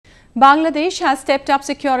Bangladesh has stepped up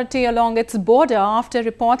security along its border after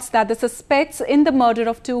reports that the suspects in the murder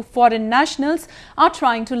of 2 foreign nationals are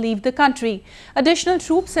trying to leave the country. Additional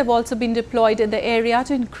troops have also been deployed in the area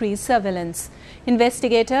to increase surveillance.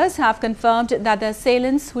 Investigators have confirmed that the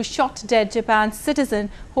assailants who shot dead Japan's citizen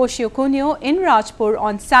Hoshio Kunio in Rajpur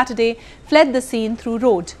on Saturday fled the scene through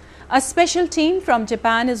road. A special team from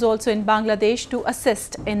Japan is also in Bangladesh to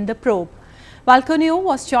assist in the probe. While Kunio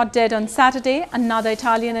was shot dead on Saturday, another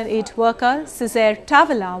Italian aid worker, Cesare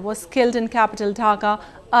Tavola, was killed in capital Dhaka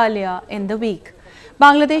earlier in the week.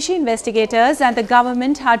 Bangladeshi investigators and the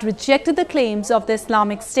government had rejected the claims of the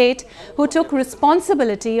Islamic State, who took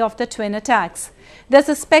responsibility of the twin attacks. They're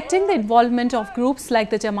suspecting the involvement of groups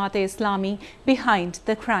like the Jamaat-e-Islami behind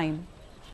the crime.